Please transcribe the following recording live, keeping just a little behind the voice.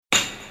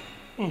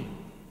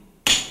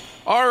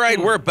All right,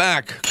 we're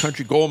back.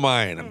 Country Gold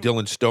Mine. I'm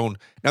Dylan Stone.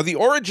 Now, the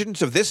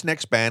origins of this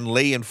next band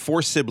lay in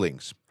 4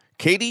 siblings.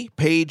 Katie,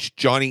 Paige,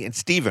 Johnny, and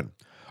Stephen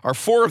are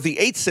 4 of the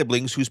 8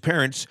 siblings whose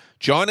parents,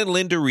 John and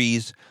Linda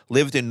Rees,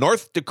 lived in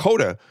North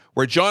Dakota,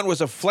 where John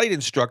was a flight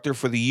instructor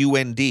for the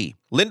UND.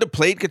 Linda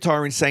played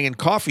guitar and sang in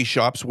coffee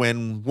shops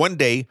when, one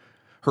day,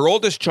 her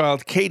oldest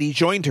child, Katie,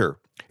 joined her.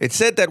 It's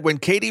said that when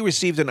Katie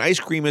received an ice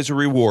cream as a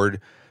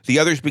reward, the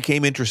others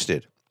became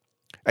interested.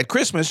 At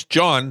Christmas,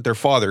 John, their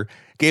father,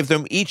 gave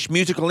them each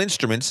musical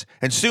instruments,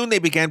 and soon they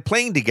began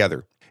playing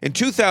together. In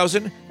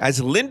 2000,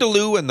 as Linda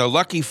Lou and the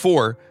Lucky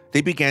Four,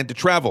 they began to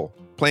travel,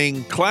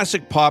 playing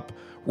classic pop,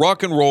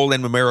 rock and roll,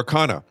 and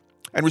Americana,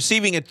 and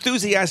receiving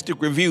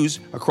enthusiastic reviews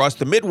across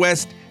the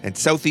Midwest and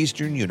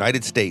southeastern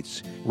United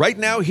States. Right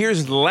now,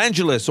 here's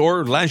L'Angelus,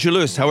 or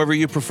L'Angelus, however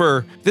you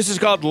prefer. This is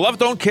called Love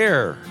Don't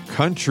Care,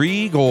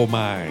 Country Gold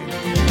Mine.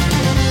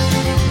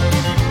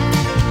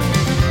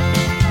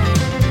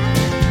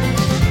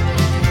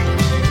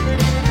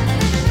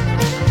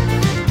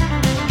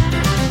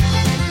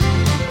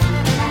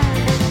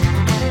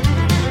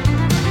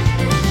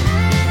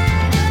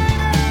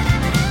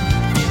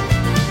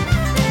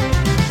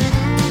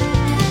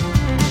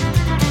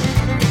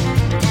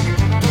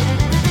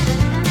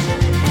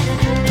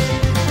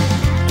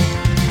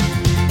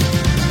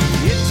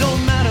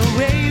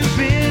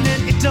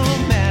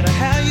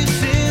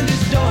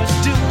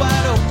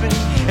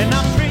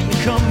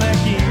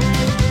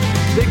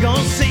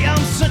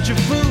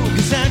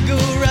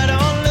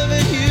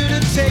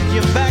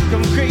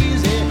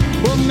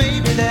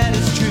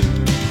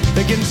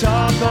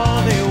 Talk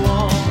all they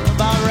want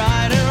about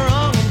right and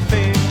wrong and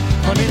fair.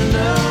 Honey,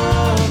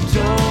 love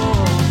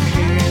don't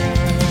care.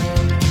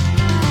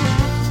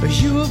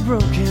 You were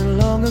broken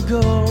long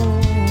ago,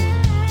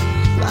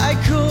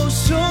 like oh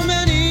so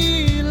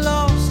many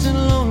lost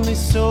and lonely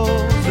souls.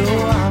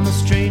 Oh, I'm a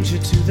stranger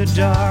to the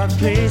dark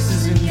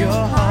places in your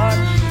heart.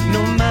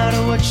 No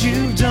matter what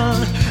you've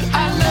done,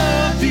 I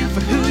love you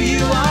for who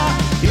you are.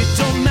 It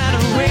don't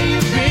matter where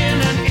you've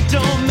been, and it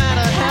don't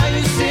matter how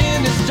you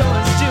sin. This door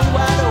is still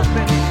wide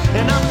open,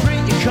 and I pray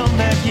you come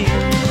back in.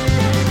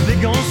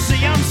 They're gonna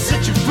say I'm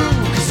such a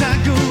fool, cause I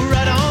go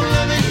right on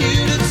loving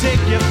you to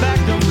take you back.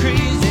 I'm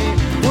crazy,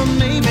 well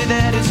maybe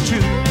that is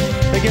true.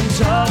 They can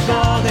talk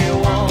all they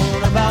want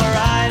about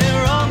right and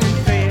wrong and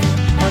fair.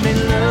 Honey,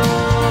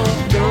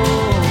 love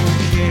don't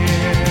care.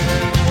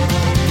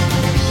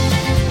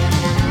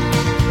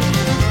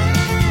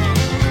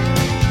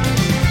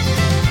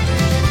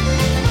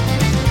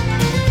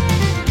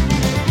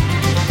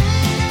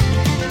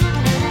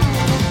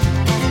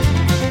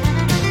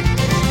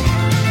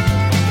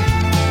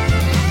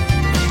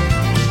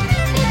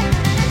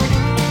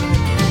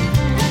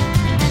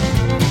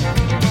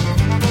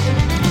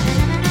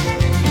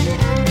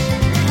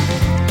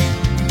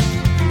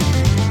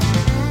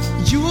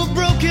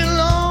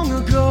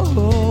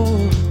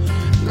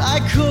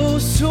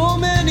 So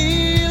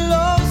many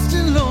lost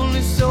and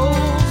lonely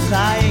souls.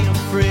 I ain't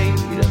afraid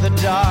of the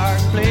dark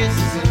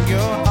places in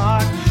your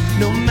heart.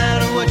 No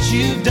matter what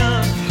you've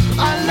done,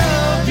 I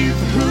love you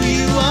for who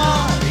you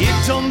are.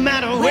 It don't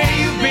matter where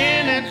you've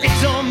been, and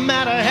it don't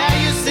matter how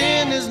you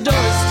sin. This door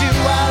is still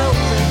wide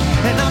open,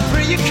 and I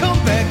pray you come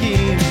back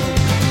in.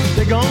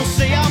 They're gonna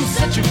say I'm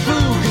such a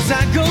fool, cause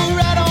I go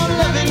right on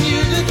loving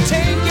you to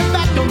take you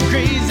back. I'm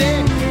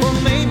crazy, well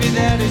maybe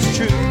that is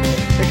true.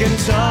 They can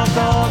talk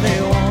all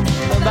they want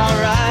about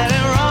right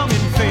and wrong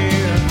and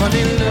fair.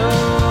 Honey,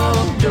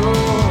 love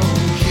don't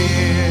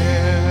care.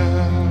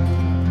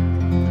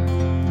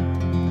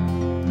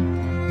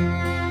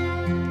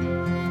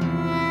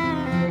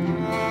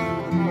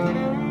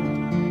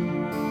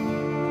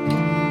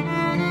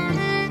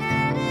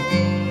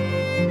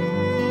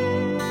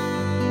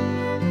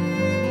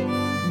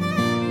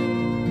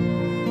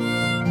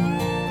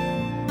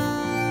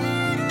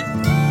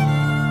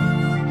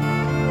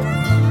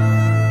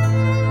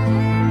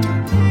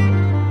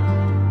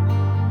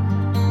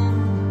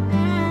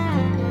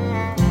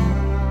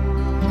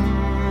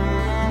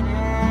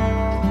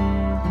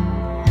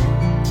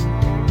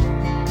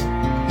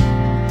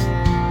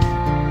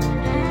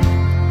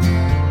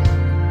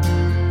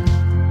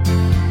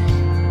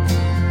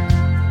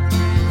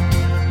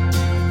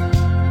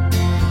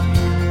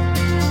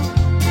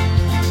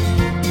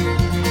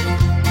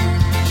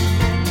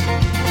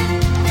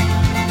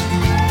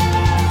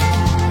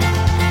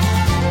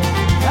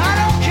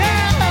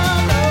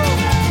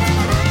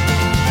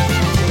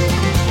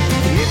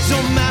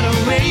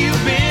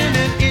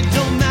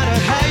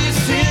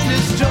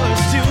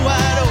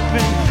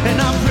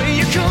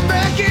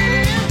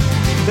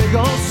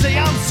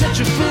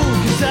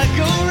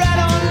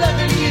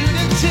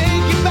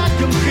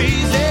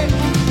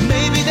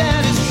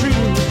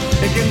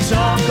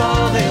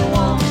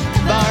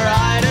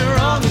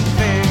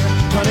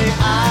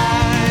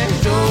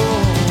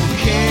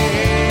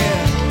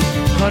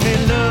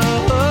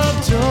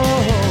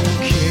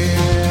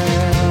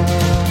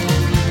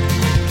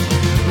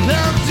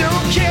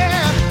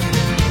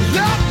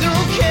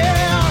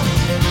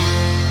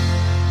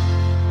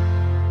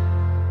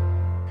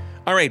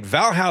 All right,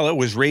 Val Halla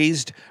was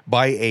raised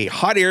by a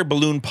hot air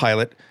balloon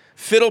pilot,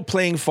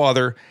 fiddle-playing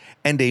father,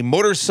 and a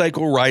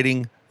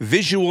motorcycle-riding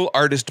visual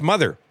artist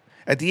mother.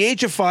 At the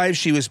age of 5,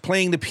 she was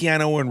playing the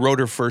piano and wrote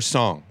her first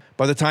song.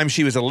 By the time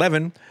she was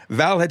 11,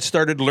 Val had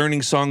started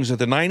learning songs of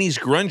the 90s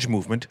grunge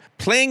movement,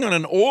 playing on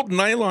an old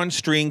nylon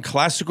string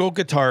classical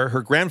guitar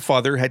her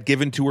grandfather had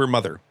given to her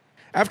mother.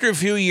 After a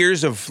few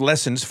years of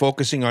lessons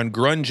focusing on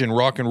grunge and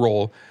rock and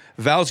roll,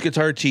 Val's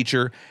guitar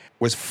teacher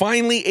was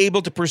finally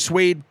able to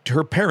persuade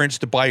her parents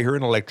to buy her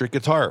an electric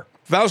guitar.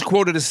 Val's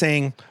quoted as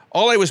saying,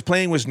 "All I was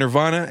playing was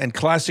Nirvana and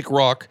classic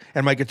rock,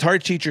 and my guitar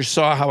teacher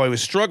saw how I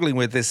was struggling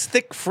with this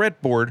thick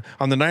fretboard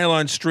on the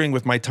nylon string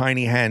with my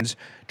tiny hands,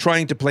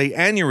 trying to play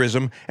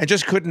Aneurysm, and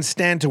just couldn't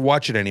stand to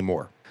watch it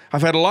anymore.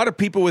 I've had a lot of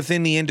people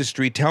within the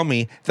industry tell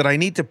me that I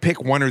need to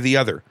pick one or the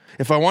other.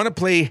 If I want to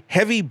play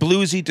heavy,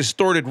 bluesy,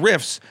 distorted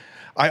riffs,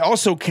 I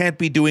also can't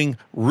be doing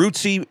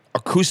rootsy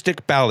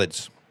acoustic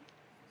ballads."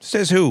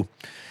 Says who?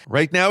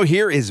 Right now,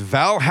 here is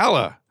Val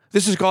Halla.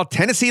 This is called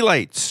Tennessee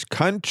Lights,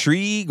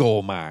 Country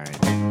Gold Mine.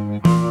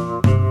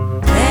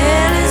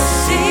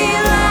 Tennessee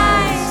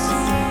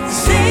lights,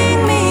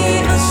 sing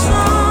me a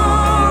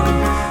song.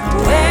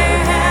 Where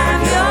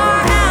have your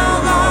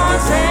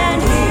outlaws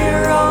and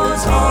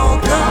heroes all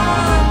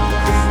gone?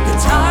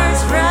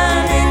 Guitars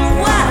running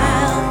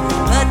wild,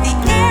 but the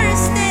air is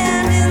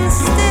standing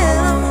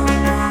still.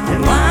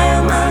 And why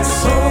am I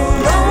so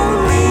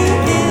lonely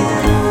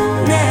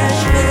in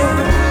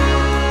Nashville?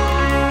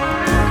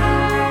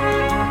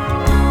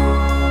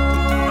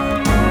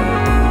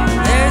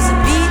 There's a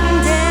beaten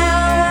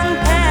down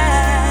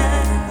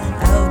path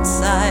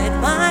outside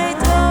my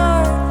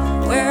door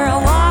where I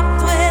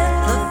walked with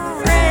a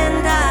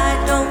friend I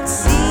don't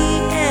see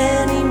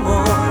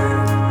anymore.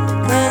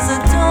 'Cause I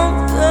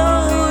don't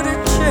go to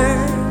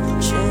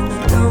church and I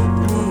don't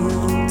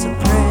need to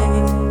pray.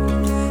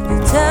 You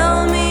tell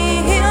me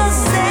he'll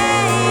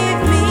save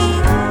me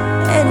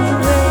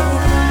anyway.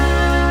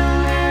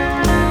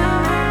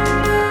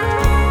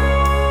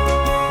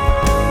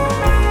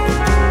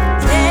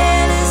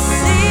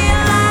 Tennessee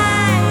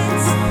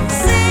lights,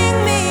 sing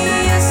me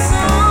a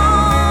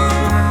song.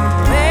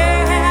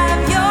 Where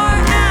have your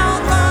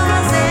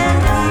outlaws and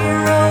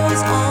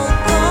heroes all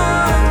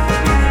gone?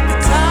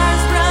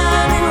 Guitars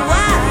running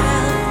wild,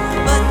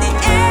 but the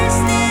air's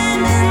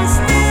standing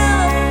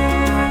still.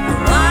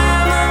 Why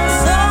am I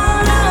so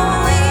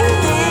lonely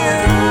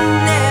in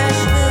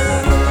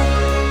Nashville?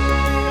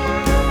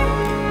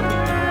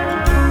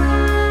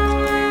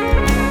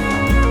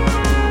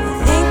 I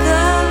think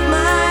of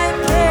my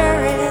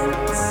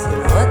parents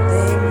and what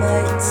they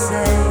might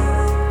say.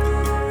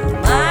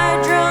 My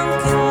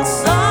drunken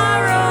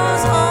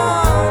sorrows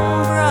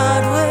on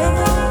Broadway.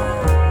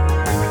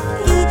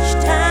 Each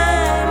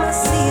time I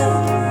see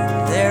 'em,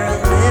 they're a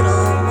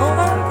little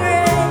more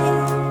gray.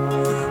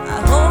 I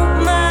hope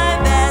my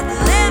bad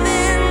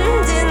living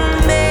didn't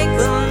make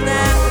 'em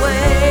that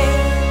way.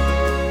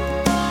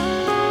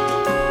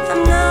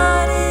 I'm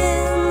not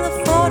in the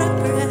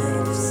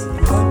photographs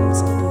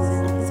one's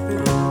moving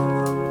through.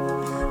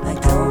 I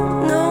don't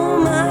know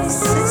my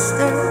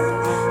sister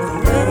the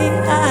way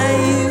I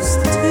used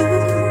to.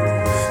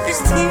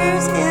 There's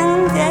tears in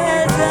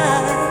Dad's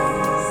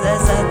eyes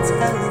as I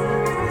tell him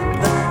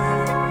goodbye.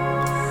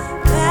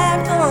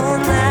 Back on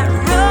that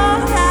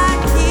road I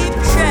keep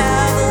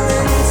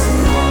traveling to.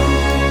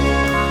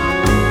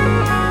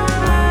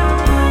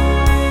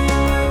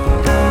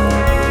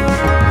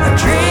 I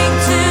drink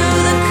to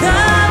the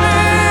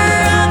cover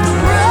of the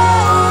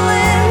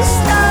Rolling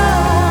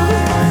Stone.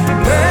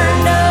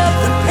 Burned up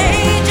the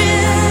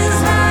pages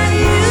I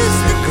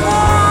used to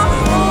call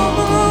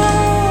home.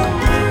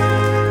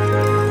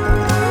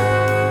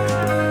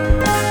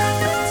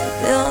 To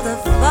build a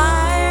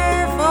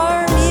fire for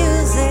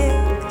music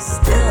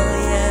still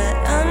yet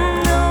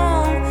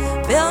unknown.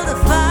 Build a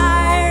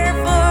fire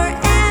for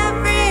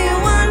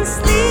everyone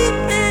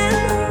sleeping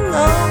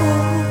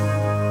alone.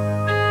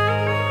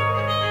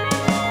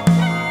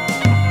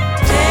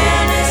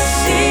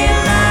 Tennessee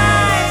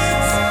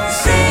lights,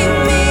 sing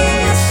me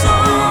a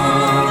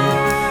song.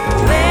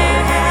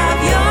 Where have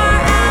your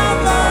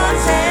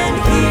outlaws and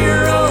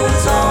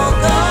heroes all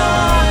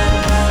gone?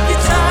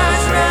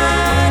 Guitars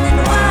running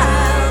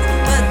wild,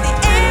 but the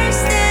air's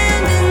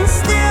standing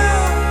still.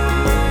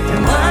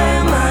 And why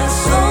am I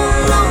so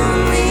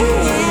lonely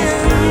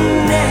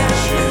in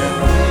Nashville?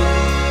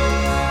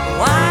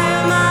 Why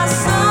am I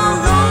so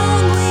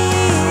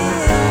lonely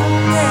in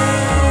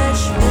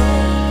Nashville?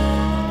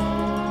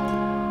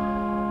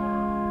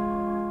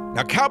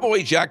 Now,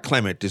 Cowboy Jack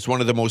Clement is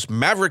one of the most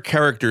maverick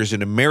characters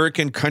in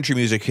American country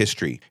music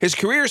history. His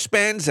career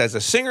spans as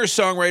a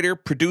singer-songwriter,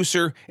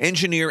 producer,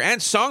 engineer,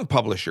 and song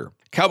publisher.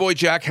 Cowboy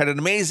Jack had an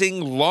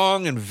amazing,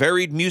 long, and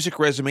varied music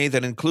resume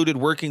that included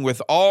working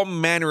with all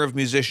manner of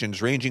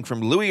musicians, ranging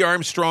from Louis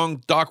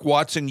Armstrong, Doc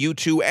Watson,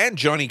 U2, and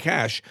Johnny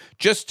Cash,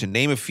 just to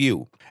name a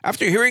few.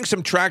 After hearing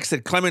some tracks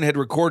that Clement had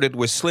recorded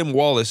with Slim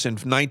Wallace in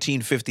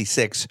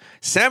 1956,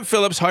 Sam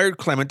Phillips hired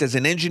Clement as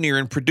an engineer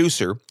and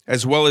producer,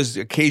 as well as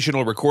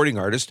occasional recording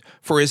artist,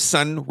 for his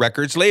Sun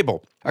Records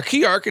label. A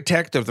key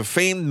architect of the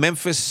famed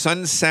Memphis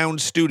Sun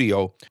Sound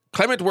Studio,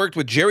 Clement worked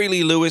with Jerry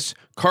Lee Lewis,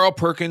 Carl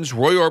Perkins,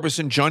 Roy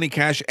Orbison, Johnny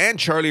Cash, and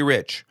Charlie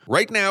Rich.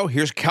 Right now,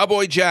 here's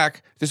Cowboy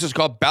Jack. This is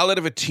called Ballad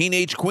of a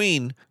Teenage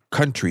Queen,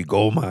 Country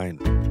Gold Mine.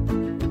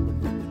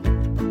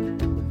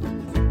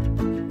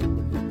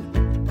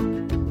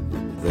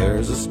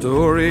 There's a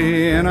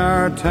story in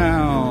our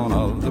town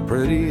of the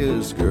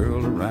prettiest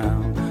girl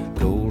around.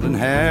 Golden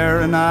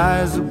hair and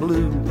eyes of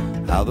blue.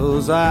 How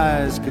those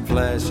eyes could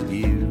flash at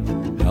you.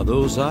 How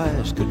those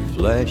eyes could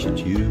flash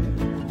at you.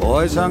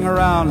 Boys hung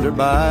around her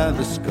by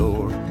the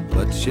score,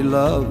 but she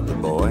loved the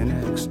boy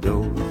next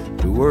door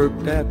who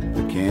worked at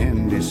the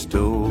candy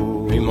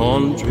store. Dream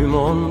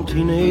on,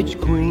 teenage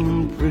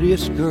queen,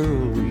 prettiest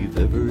girl we've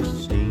ever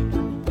seen.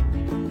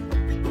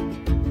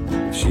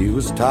 She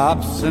was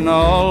tops and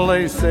all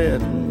they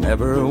said,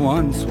 never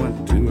once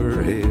went to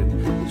her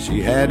head.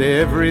 She had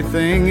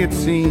everything it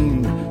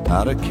seemed,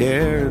 not a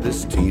care,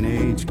 this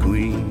teenage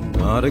queen.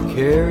 Not a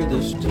care,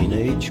 this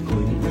teenage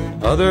queen.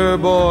 Other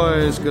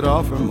boys could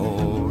offer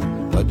more,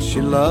 but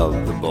she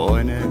loved the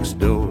boy next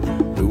door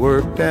who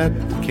worked at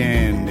the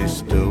candy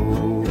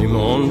store. Dream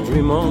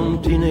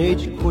on,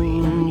 teenage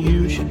queen,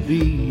 you should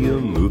be a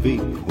movie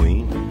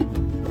queen.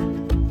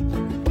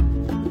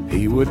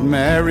 He would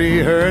marry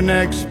her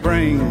next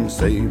spring,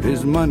 save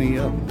his money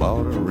up,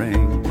 bought a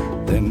ring.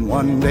 Then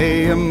one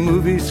day a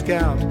movie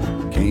scout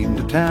came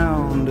to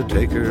town to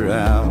take her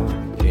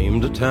out. Came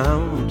to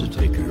town to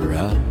take her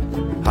out.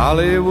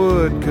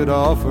 Hollywood could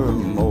offer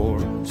more,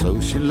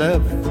 so she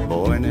left the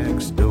boy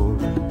next door,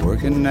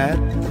 working at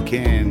the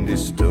candy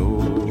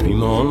store.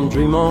 Dream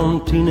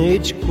on,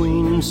 teenage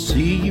queen,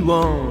 see you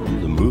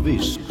on the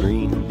movie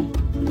screen.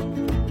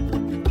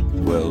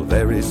 Well,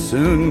 very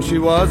soon she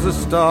was a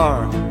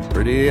star,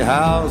 pretty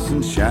house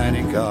and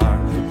shiny car,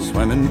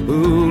 swimming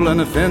pool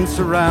and a fence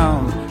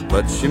around,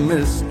 but she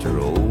missed her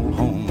old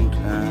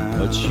hometown.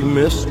 But she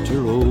missed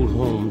her old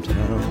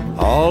hometown.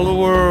 All the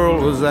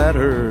world was at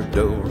her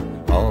door,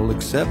 all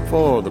except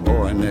for the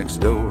boy next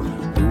door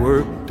who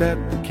worked at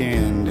the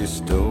candy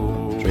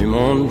store. Dream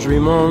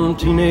on,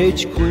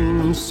 teenage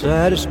queen,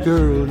 saddest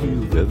girl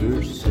you've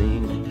ever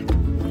seen.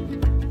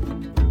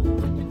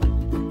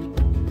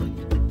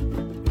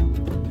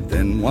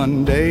 Then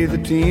one day the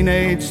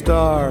teenage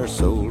star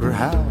sold her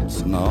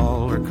house and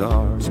all her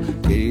cars,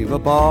 gave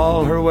up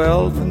all her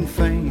wealth and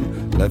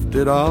fame, left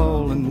it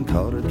all and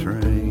caught a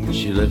train.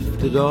 She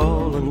left it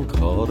all and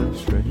caught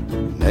a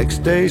train. Next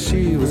day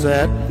she was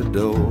at the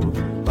door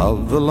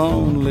of the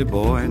lonely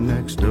boy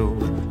next door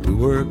who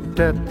worked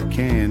at the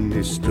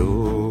candy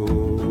store.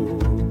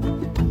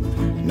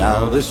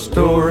 Now this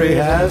story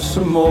has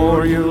some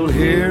more, you'll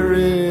hear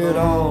it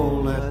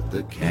all at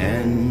the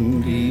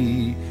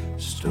candy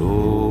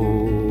store.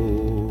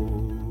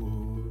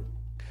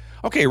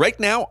 Okay, right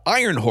now,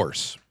 Iron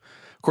Horse.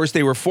 Of course,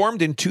 they were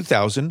formed in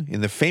 2000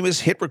 in the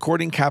famous hit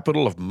recording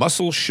capital of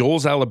Muscle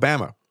Shoals,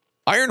 Alabama.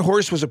 Iron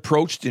Horse was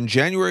approached in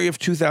January of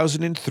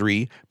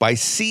 2003 by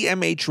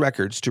CMH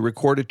Records to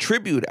record a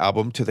tribute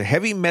album to the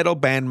heavy metal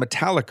band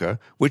Metallica,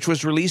 which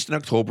was released in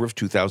October of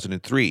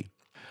 2003.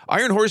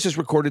 Iron Horse has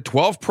recorded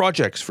 12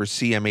 projects for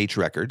CMH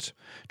Records,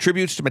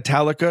 tributes to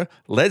Metallica,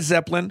 Led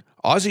Zeppelin,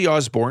 Ozzy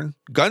Osbourne,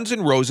 Guns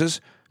N'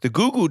 Roses, the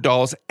Goo Goo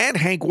Dolls, and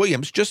Hank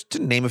Williams, just to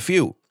name a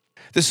few.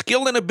 The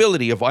skill and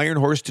ability of Iron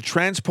Horse to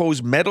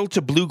transpose metal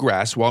to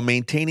bluegrass while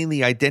maintaining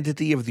the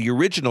identity of the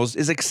originals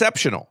is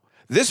exceptional.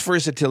 This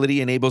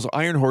versatility enables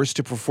Iron Horse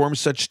to perform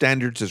such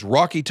standards as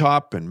Rocky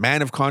Top and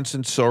Man of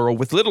Constant Sorrow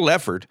with little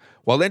effort,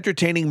 while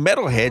entertaining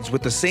metalheads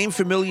with the same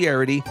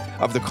familiarity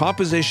of the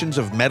compositions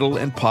of metal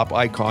and pop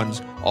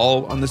icons,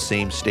 all on the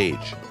same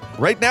stage.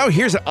 Right now,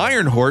 here's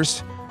Iron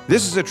Horse.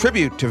 This is a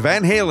tribute to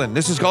Van Halen.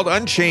 This is called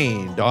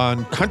Unchained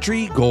on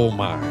Country Gold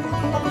Mine.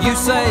 You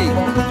say,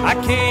 I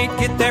can't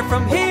get there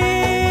from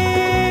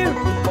here,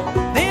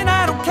 then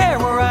I don't care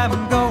where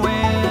I'm going.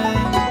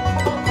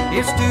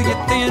 It's to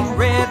your thin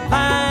red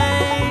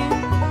line.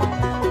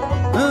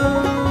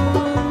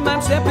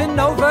 I'm stepping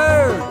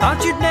over.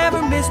 Thought you'd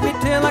never miss me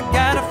till I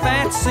got a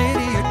fat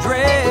city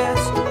address.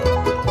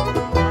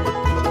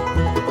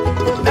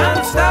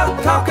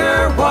 Non-stop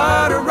talker,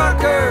 what a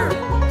rocker.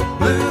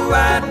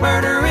 Blue-eyed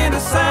murder in a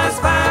size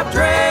 5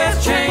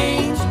 dress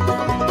change.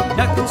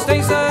 Nothing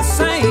stays the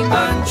same,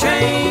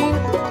 unchained.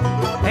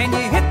 And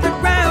you hit the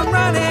ground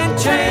running,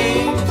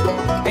 changed.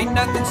 Ain't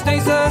nothing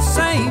stays the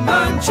same,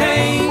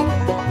 unchained.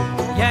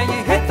 Yeah,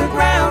 you hit the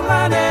ground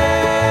running.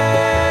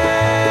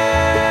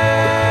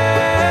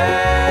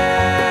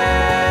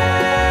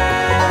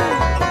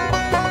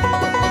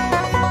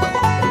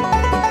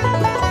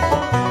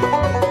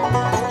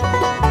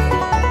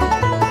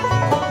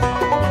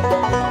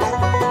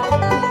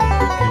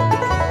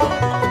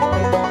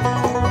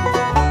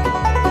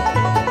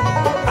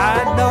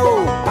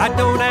 I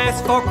don't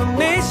ask for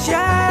permission.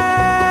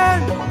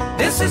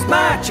 This is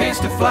my chance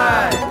to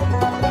fly.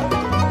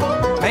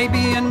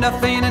 Maybe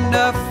nothing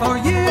enough for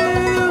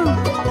you.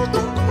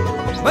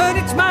 But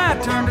it's my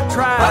turn to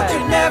try. But you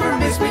never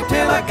miss me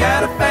till I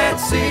got a fat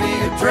city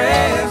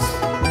address.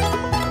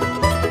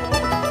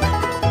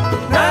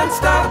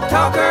 Non-stop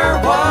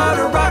talker,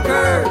 water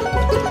rocker,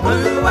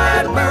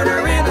 blue-eyed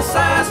murder in a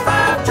size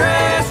 5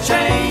 dress.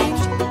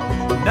 Changed,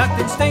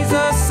 nothing stays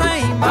the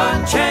same.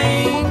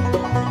 Unchained,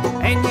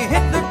 and you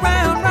hit the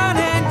ground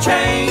running.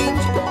 Change,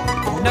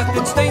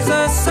 nothing stays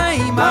the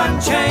same.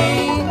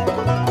 Unchained,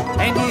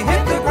 and you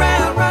hit the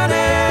ground running.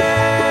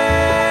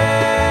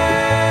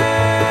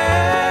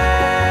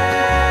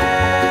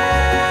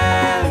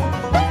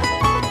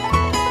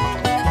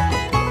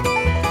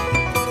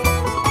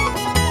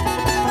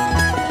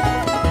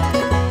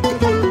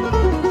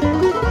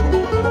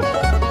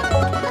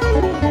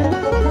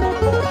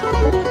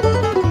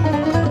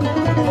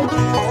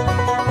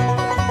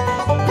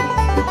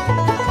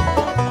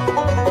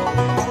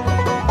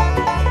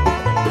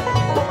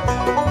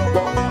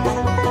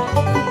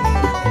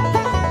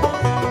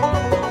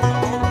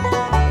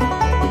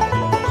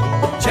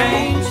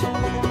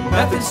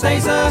 Nothing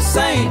stays the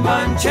same.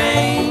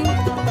 Unchained,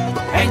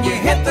 and you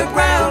hit the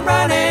ground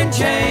running.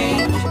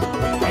 Change,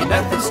 ain't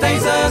nothing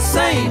stays the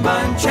same.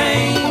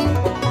 Unchained,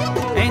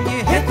 and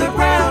you hit the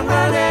ground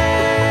running.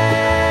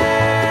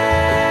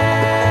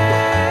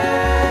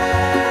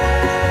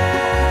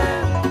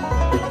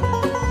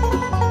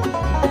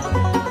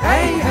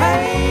 Hey,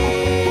 hey,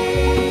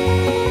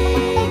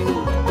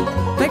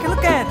 take a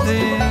look at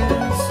this.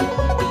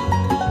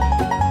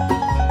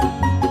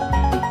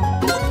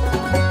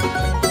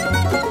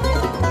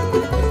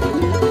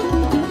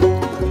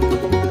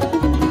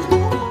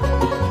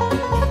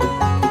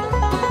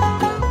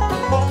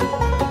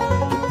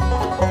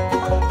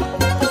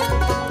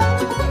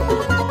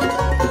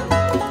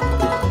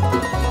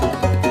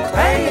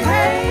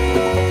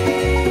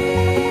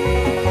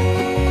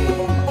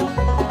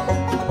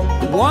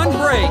 One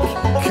break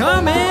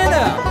coming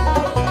up.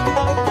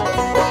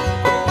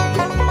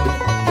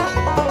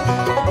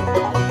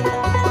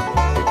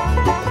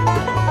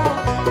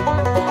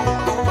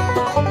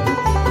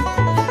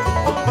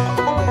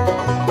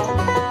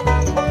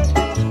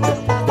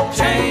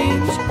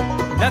 Change,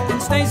 nothing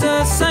stays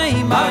the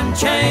same.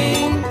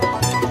 Unchained,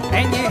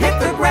 and you hit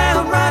the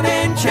ground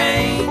running.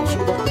 Change,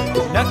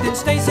 nothing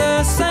stays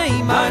the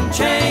same.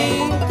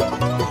 Unchained,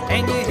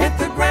 and you hit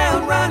the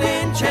ground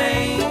running.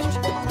 Change,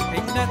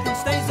 nothing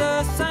stays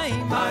the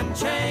same.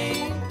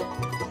 Unchained,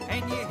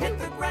 and you hit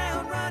the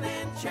ground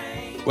running.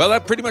 Change. Well,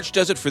 that pretty much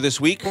does it for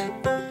this week.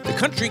 The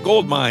Country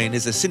Gold Mine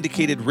is a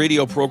syndicated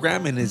radio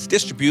program and is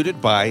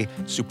distributed by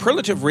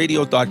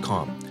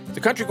superlativeradio.com.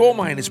 The Country Gold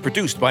Mine is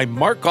produced by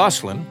Mark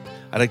Goslin.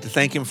 I'd like to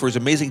thank him for his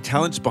amazing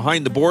talents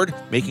behind the board,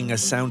 making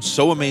us sound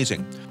so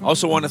amazing.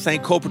 Also want to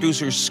thank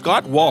co-producer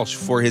Scott Walsh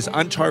for his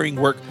untiring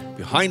work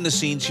behind the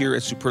scenes here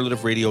at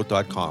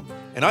superlativeradio.com.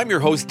 And I'm your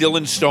host,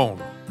 Dylan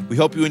Stone. We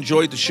hope you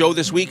enjoyed the show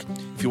this week.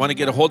 If you want to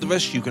get a hold of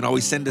us, you can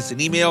always send us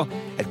an email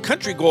at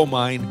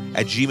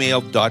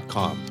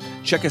countrygoldmine@gmail.com.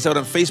 Check us out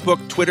on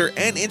Facebook, Twitter,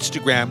 and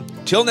Instagram.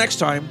 Till next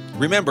time,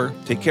 remember,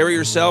 take care of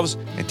yourselves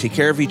and take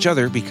care of each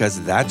other because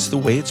that's the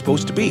way it's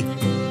supposed to be.